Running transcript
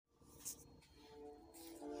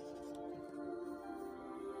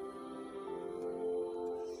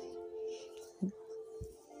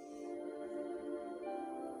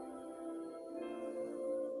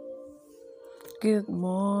Good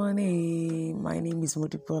morning. My name is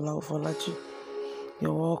Modibola Ofolaju.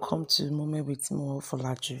 You're welcome to Moment with Mo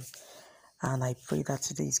Ofolaju. And I pray that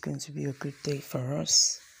today is going to be a good day for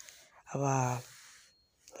us. Our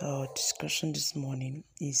discussion this morning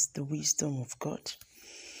is the wisdom of God.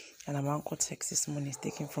 And our anchor text this morning is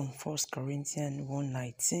taken from 1 Corinthians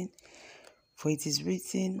 1:19. For it is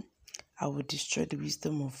written, I will destroy the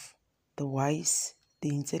wisdom of the wise, the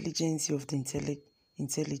intelligence of the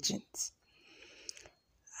intelligent,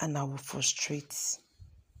 and I will frustrate,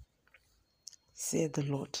 said the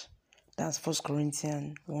Lord. That's 1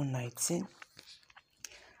 Corinthians 1:19.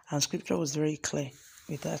 And scripture was very clear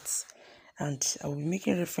with that. And I will be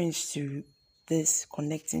making reference to this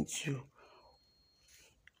connecting to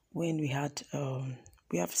when we have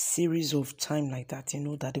a series of time like that,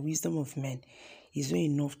 that the wisdom of men is not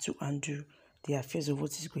enough to undo the affairs of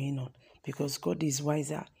what is going on, because God is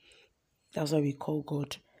wiser. That's why we call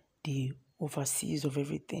God the overseers of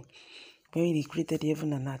everything. When He created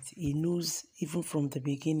heaven and earth, He knows even from the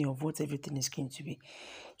beginning of what everything is going to be.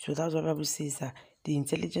 So that's why the Bible says that the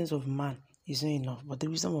intelligence of man is not enough, but the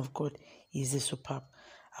wisdom of God is the superb.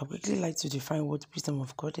 I would quickly like to define what wisdom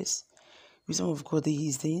of God is. Wisdom of God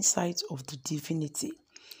is the insight of the divinity,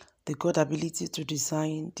 the God ability to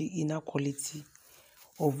design the inner quality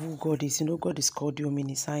of who God is. God is called the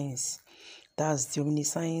omniscience. That's the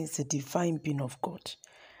omniscience, the divine being of God.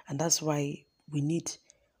 And that's why we need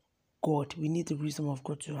God. We need the wisdom of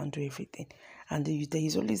God to handle everything. And there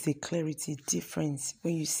is always a clarity difference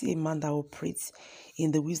when you see a man that operates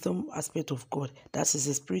in the wisdom aspect of God. That is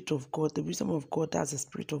the Spirit of God. The wisdom of God, that's the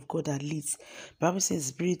Spirit of God that leads. The Bible says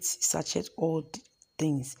Spirit searcheth all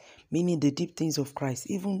things, meaning the deep things of Christ.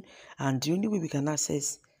 And the only way we can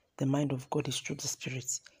access the mind of God is through the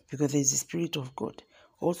Spirit, because there is the Spirit of God.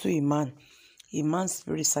 Also a man's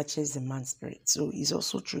spirit searches the man's spirit. So it's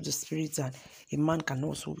also through the Spirit that a man can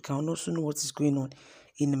also know what is going on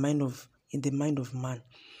in the mind of man.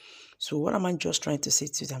 So what am I just trying to say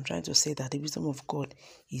to you? I'm trying to say that the wisdom of God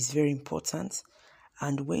is very important.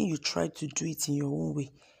 And when you try to do it in your own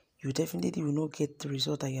way, you definitely will not get the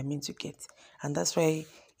result that you're meant to get. And that's why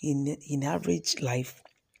in average life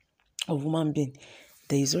of human being,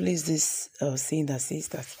 there is always this saying that says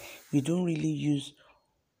that we don't really use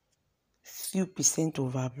few percent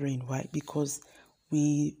of our brain. Why? Because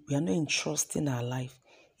we are not entrusting our life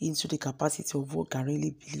into the capacity of what can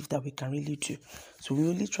really believe that we can really do. So we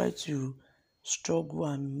only try to struggle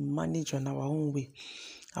and manage on our own way.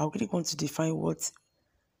 I really want to define what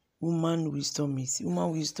human wisdom is.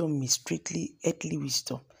 Human wisdom is strictly earthly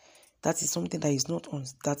wisdom. That is something that is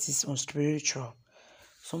unspiritual.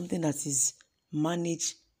 Something that is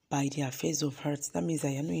managed by the affairs of heart. That means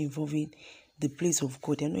that you're not involving the place of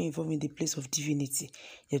God. You're not involving the place of divinity.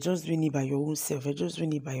 You're just doing it by your own self. You're just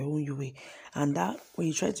doing it by your own way. And that when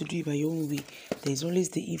you try to do it by your own way, there's always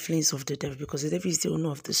the influence of the devil, because the devil is the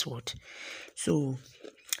owner of this world. So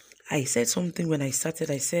I said something when I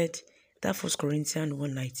started. I said that 1 Corinthians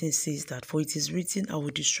 1:19 says that, for it is written, I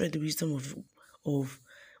will destroy the wisdom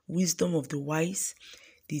of the wise,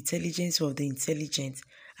 the intelligence of the intelligent,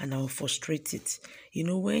 and I will frustrate it.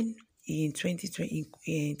 When in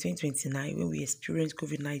 2029, when we experienced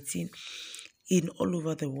COVID-19 in all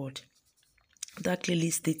over the world, that clearly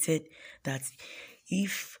stated that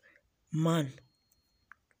if man,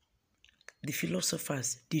 the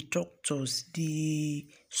philosophers, the doctors, the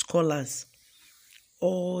scholars,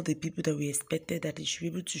 all the people that we expected that they should be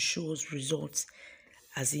able to show us results,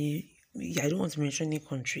 as in, I don't want to mention any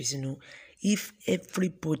countries, if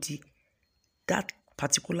everybody that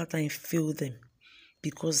particular time failed them,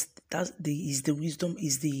 because is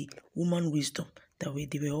the woman wisdom that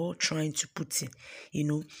they were all trying to put in,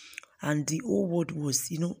 and the whole world was,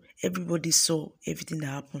 everybody saw everything that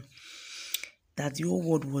happened, that the whole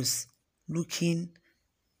world was looking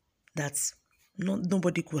that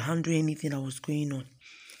nobody could handle anything that was going on.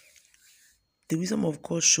 The wisdom of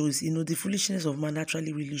God shows, the foolishness of man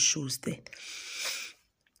actually really shows there.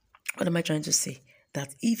 What am I trying to say?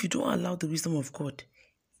 That if you don't allow the wisdom of God,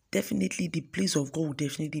 definitely the place of God will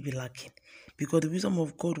definitely be lacking, because the wisdom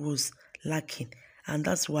of God was lacking, and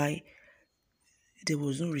that's why there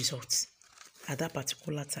was no results at that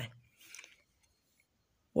particular time.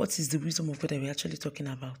 What is the wisdom of God that we're actually talking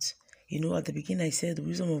about? At the beginning I said the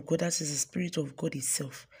wisdom of God, that is the Spirit of God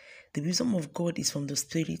itself. The wisdom of God is from the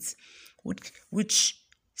Spirit, which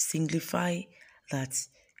signify that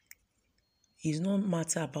it's not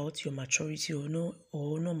matter about your maturity or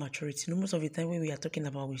no maturity. Most of the time when we are talking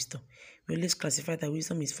about wisdom, we always classify that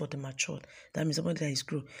wisdom is for the matured. That means somebody that is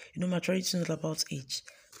grown. Maturity is not about age.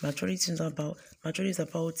 Maturity is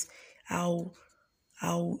about how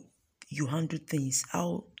you handle things,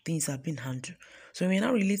 how things have been handled. So we're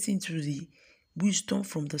now relating to the wisdom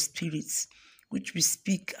from the spirits, which we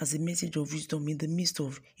speak as a message of wisdom in the midst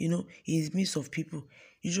of, in the midst of people.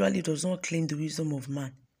 Usually it does not claim the wisdom of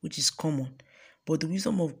man, which is common, but the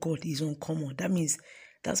wisdom of God is uncommon. That means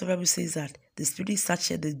that's what the Bible says, that the Spirit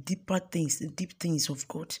searches the deeper things, the deep things of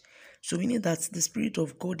God. So meaning that the Spirit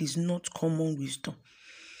of God is not common wisdom.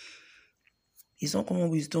 It's not common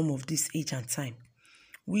wisdom of this age and time.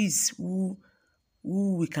 Who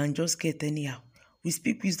we can just get anyhow. We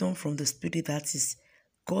speak wisdom from the Spirit that is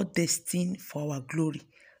God destined for our glory.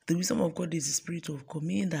 The wisdom of God is the Spirit of God,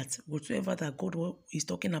 meaning that whatever that God is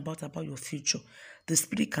talking about your future, the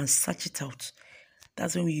Spirit can search it out.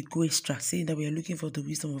 That's when we go extra, saying that we are looking for the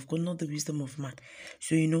wisdom of God, not the wisdom of man.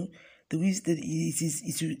 So the wisdom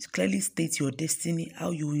it will clearly state your destiny,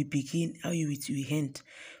 how you will begin, how you will end.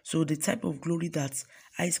 So the type of glory that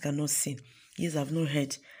eyes cannot see, ears have not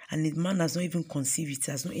heard, and the man has not even conceived it,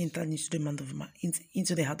 has not entered into the mind of man,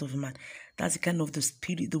 into the heart of man. That's the kind of the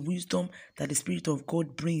spirit, the wisdom that the Spirit of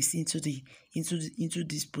God brings into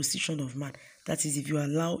this position of man. That is, if you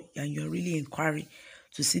allow and you are really inquiring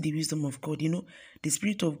to see the wisdom of God. The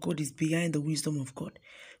Spirit of God is behind the wisdom of God.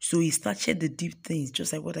 So he started the deep things,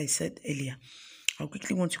 just like what I said earlier. I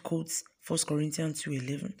quickly want to quote 1 Corinthians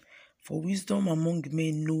 2:11. For wisdom among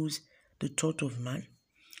men knows the thought of man,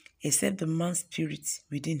 except the man's spirit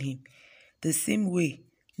within him. The same way,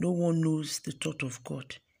 no one knows the thought of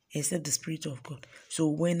God, except the Spirit of God. So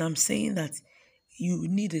when I'm saying that you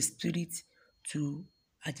need a spirit to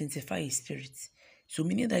identify a spirit, so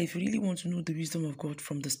meaning that if you really want to know the wisdom of God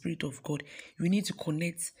from the Spirit of God, you need to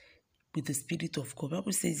connect with the Spirit of God. The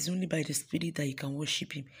Bible says it's only by the Spirit that you can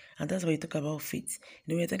worship Him. And that's why you talk about faith.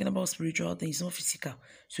 We're talking about spiritual things, it's not physical.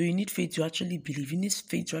 So you need faith to actually believe. You need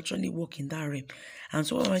faith to actually walk in that realm. And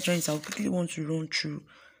so what am I trying to say? I quickly want to run through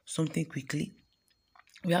something quickly.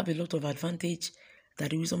 We have a lot of advantage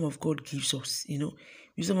that the wisdom of God gives us.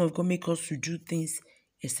 Wisdom of God makes us to do things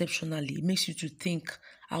exceptionally. It makes you to think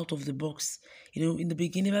out of the box. In the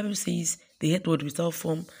beginning, the Bible says the earth was without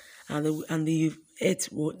form, and the earth,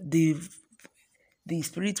 the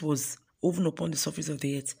Spirit was woven upon the surface of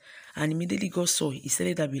the earth, and immediately God saw, He said,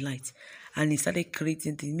 "Let there be light," and He started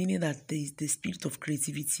creating things, meaning that there is the spirit of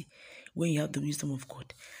creativity when you have the wisdom of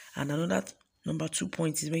God. And another number 2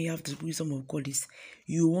 point is when you have the wisdom of God is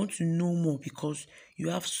you want to know more because you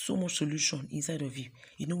have so much solution inside of you.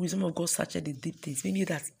 Wisdom of God searches the deep things, meaning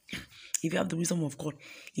that if you have the wisdom of God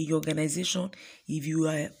in your organization, if you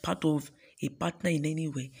are part of a partner in any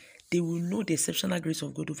way, they will know the exceptional grace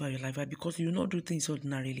of God over your life, right? Because you will not do things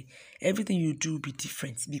ordinarily. Everything you do will be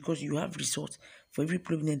different because you have results for every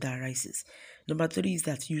problem that arises. Number 3 is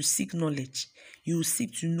that you seek knowledge. You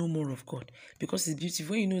seek to know more of God because it's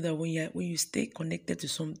beautiful when you know that when you stay connected to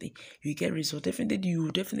something, you get results. Definitely, you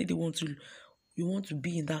definitely want to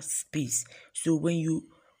be in that space. So when you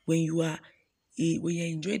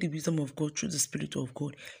enjoy the wisdom of God through the Spirit of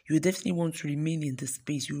God, you definitely want to remain in the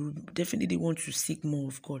space. You definitely want to seek more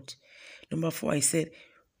of God. Number 4, I said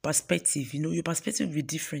perspective. Your perspective will be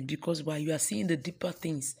different because while you are seeing the deeper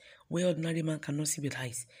things where ordinary man cannot see with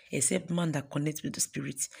eyes, except man that connects with the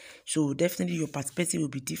Spirit. So definitely your perspective will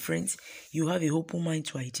be different. You have an open mind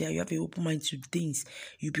to idea. You have an open mind to things.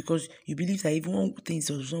 Because you believe that even when things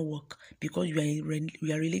does not work, because you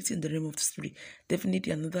are relating in the realm of the Spirit,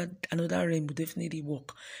 definitely another realm will definitely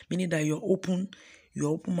work. Meaning that you're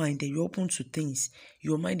open-minded, you're open to things.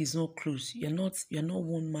 Your mind is not closed. You're not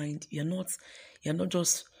one mind. You're not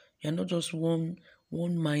just one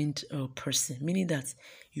mind person, meaning that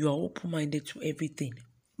you are open-minded to everything.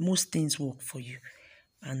 Most things work for you,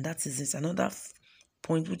 and that is it. Another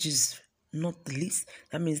point, which is not the least,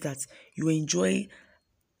 that means that you enjoy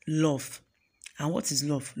love. And what is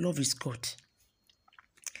love? Love is God.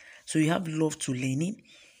 So you have love to learning,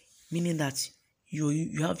 meaning that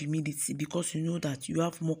you have humility because you know that you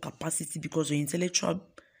have more capacity because your intellectual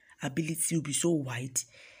ability will be so wide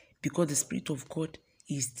because the Spirit of God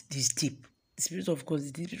is deep. The Spirit of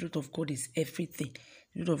God is everything.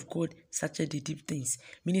 The Spirit of God searches the deep things,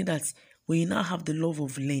 meaning that when you now have the love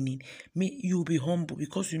of learning, you will be humble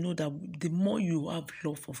because you know that the more you have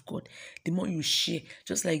love of God, the more you share.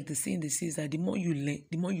 Just like the saying says that the more you learn,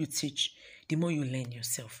 the more you teach, the more you learn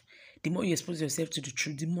yourself. The more you expose yourself to the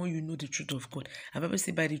truth, the more you know the truth of God. And Bible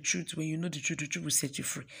says by the truth, when you know the truth will set you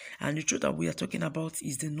free. And the truth that we are talking about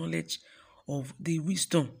is the knowledge of the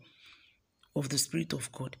wisdom of the Spirit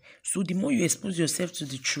of God. So the more you expose yourself to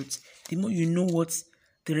the truth, the more you know what's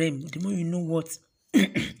the realm, the more you know what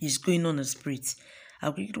is going on in the Spirit. I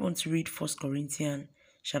really want to read 1 Corinthians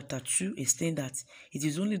chapter 2, explain that it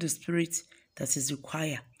is only the Spirit that is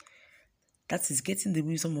required That is getting the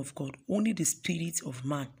wisdom of God. Only the spirit of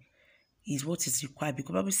man is what is required,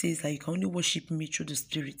 because the Bible says that you can only worship me through the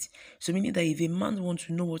spirit. So meaning that if a man wants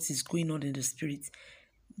to know what is going on in the spirit,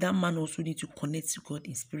 that man also needs to connect to God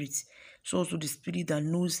in spirit. So also the spirit that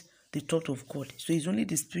knows the thought of God. So it's only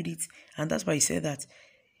the spirit, and that's why he said that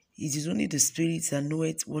it is only the spirit that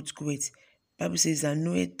knoweth what goeth. Bible says that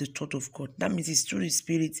knoweth the thought of God. That means it's through the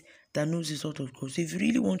spirit that knows the thought of God. So if you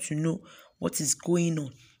really want to know what is going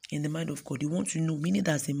on in the mind of God, you want to know, meaning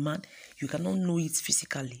that as a man, you cannot know it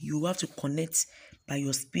physically. You have to connect by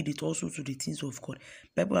your spirit also to the things of God.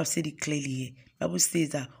 Bible has said it clearly here. Bible says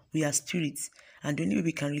that we are spirits, and the only way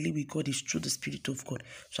we can relate with God is through the Spirit of God.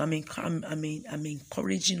 So I'm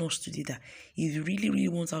encouraging us today that if you really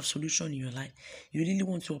want to have solution in your life, you really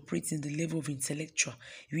want to operate in the level of intellectual,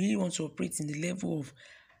 you really want to operate in the level of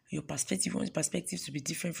your perspective, you want perspective to be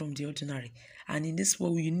different from the ordinary. And in this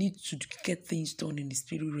world, you need to get things done in the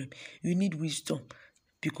spirit realm. You need wisdom,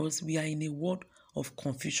 because we are in a world of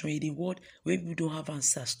confusion, in a world where people don't have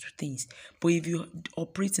answers to things. But if you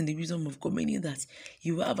operate in the wisdom of God, meaning that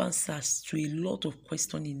you have answers to a lot of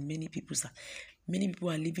questions in many people's life. Many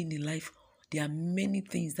people are living a life, there are many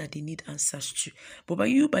things that they need answers to. But by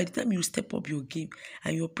the time you step up your game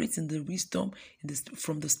and you operate in the wisdom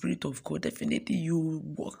from the Spirit of God, definitely you will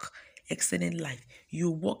walk excellent life.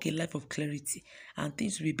 You walk a life of clarity, and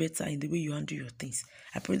things will be better in the way you handle your things.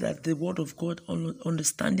 I pray that the word of God,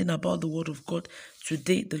 understanding about the word of God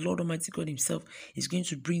today, the Lord Almighty God himself is going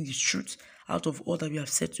to bring the truth out of all that we have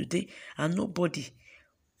said today, and nobody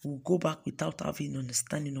will go back without having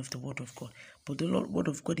understanding of the word of God. But the Lord, word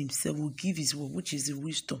of God himself will give his word, which is the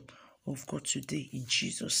wisdom of God today, in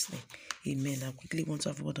Jesus' name. Amen. I quickly want to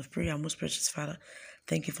have a word of prayer. Most precious Father,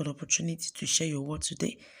 thank you for the opportunity to share your word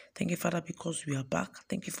today. Thank you, Father, because we are back.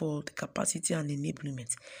 Thank you for the capacity and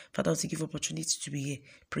enablement. Father, to give opportunity to be here.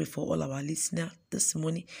 Pray for all our listeners this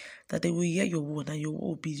morning, that they will hear your word, and your word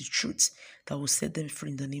will be the truth that will set them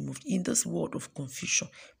free in the name of, in this world of confusion.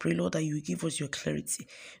 Pray, Lord, that you will give us your clarity.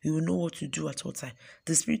 We will know what to do at all time.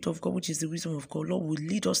 The Spirit of God, which is the wisdom of God, Lord, will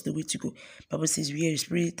lead us the way to go. Bible says we hear your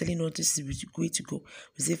Spirit telling us this is the way to go.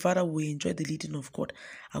 We say, Father, we enjoy the leading of God,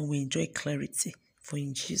 and we enjoy clarity. For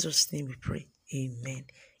in Jesus' name we pray. Amen.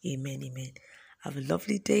 Amen. Amen. Have a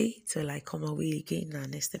lovely day till I come away again in our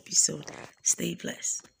next episode. Stay blessed.